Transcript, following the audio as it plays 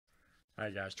All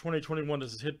right, guys. 2021.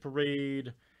 This is Hit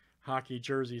Parade Hockey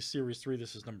Jersey Series 3.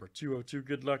 This is number 202.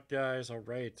 Good luck, guys. All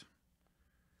right.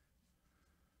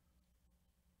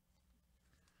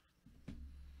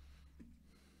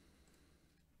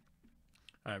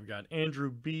 All right, we got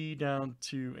Andrew B down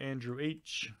to Andrew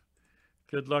H.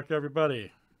 Good luck,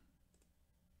 everybody.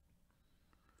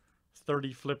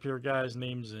 30 flip here, guys.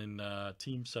 Names in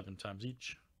team 7 times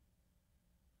each.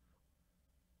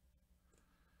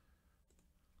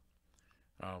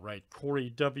 All right, Corey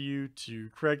W to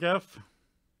Craig F.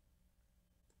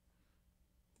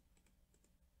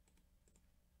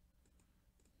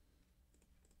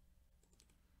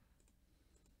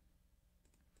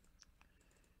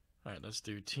 All right, let's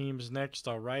do teams next.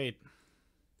 All right.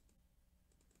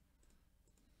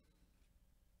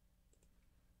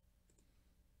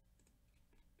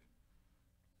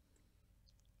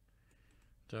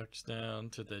 Ducks down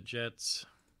to the Jets.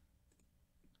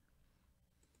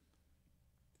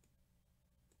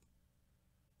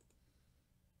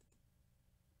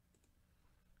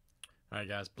 All right,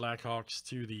 guys. Blackhawks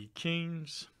to the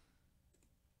Kings.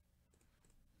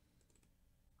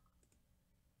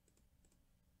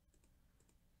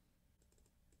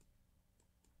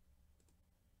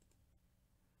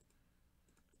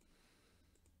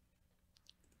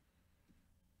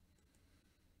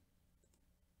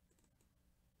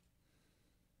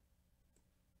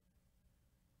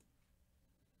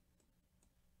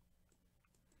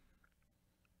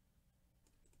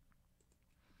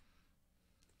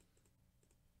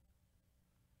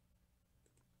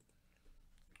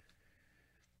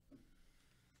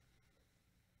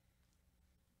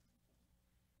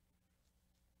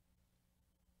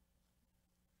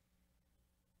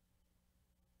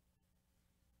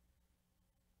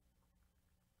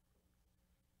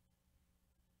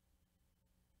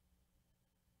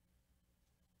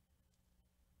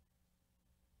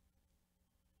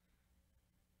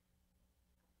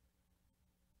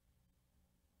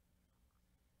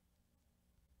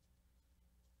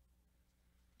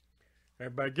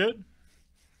 Everybody good?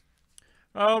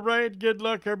 All right, good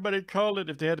luck. Everybody call it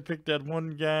if they had to pick that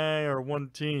one guy or one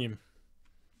team.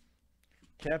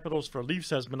 Capitals for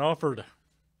Leafs has been offered.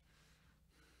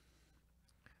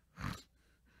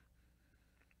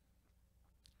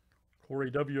 Corey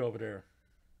W over there.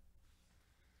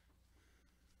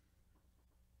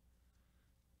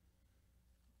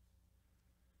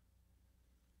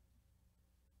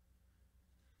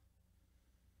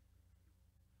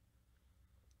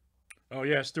 Oh,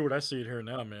 yeah, Stuart, I see it here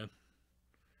now, man.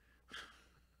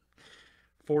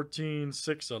 14,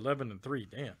 6, 11, and 3.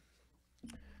 Damn.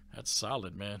 That's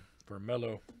solid, man, for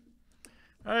Mello.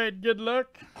 All right, good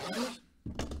luck.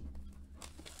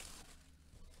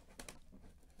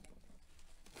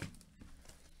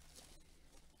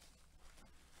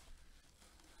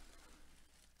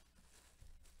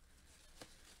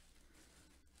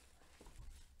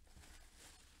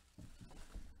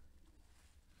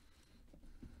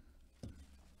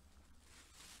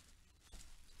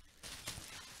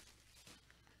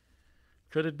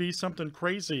 Could it be something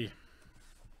crazy?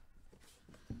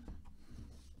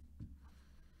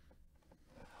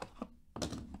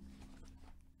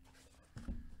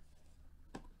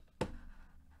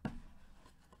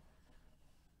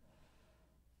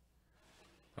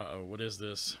 Uh-oh, what is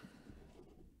this?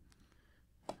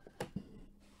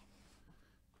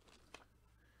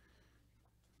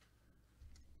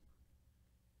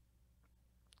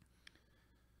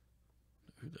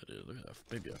 Who that is? Look at that.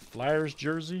 Maybe a Flyers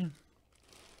jersey?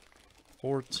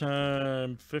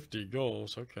 4-time 50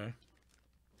 goals. Okay.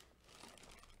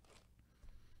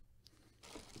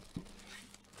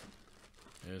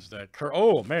 Is that Kerr?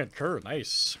 Oh, man, Kerr.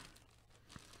 Nice.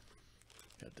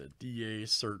 Got the DA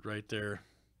cert right there.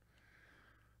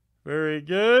 Very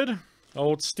good.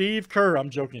 Old Steve Kerr. I'm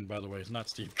joking, by the way. It's not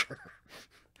Steve Kerr.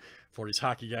 Before these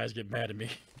hockey guys get mad at me.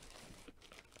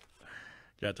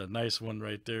 Got the nice one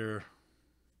right there.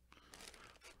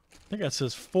 I think that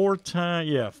says 4 times.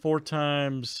 Yeah, 4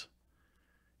 times.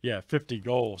 Yeah, 50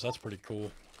 goals. That's pretty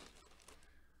cool.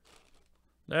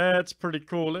 That's pretty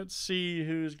cool. Let's see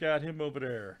who's got him over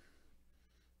there.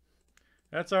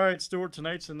 That's all right, Stuart.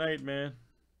 Tonight's the night, man.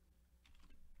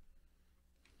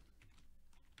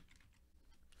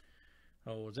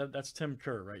 Oh, that's Tim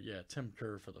Kerr, right? Yeah, Tim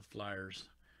Kerr for the Flyers.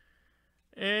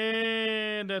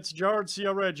 And that's Jard. See,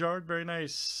 all right, Jard. Very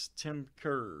nice. Tim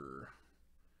Kerr.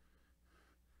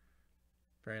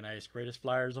 Very nice. Greatest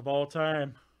Flyers of all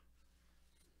time.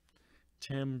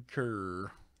 Tim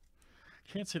Kerr.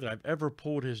 Can't say that I've ever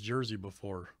pulled his jersey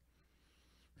before.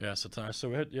 Yeah, so tonight's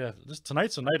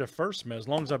the night of first, man. As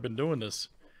long as I've been doing this,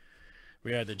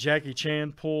 we had the Jackie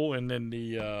Chan pull, and then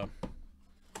the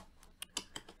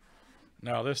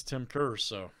Now this Tim Kerr,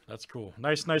 so that's cool.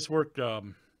 Nice work,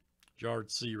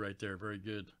 Jard C right there. Very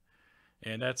good.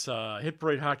 And that's Hit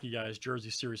Parade Hockey Guys, Jersey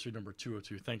Series 3 number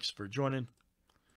 202. Thanks for joining.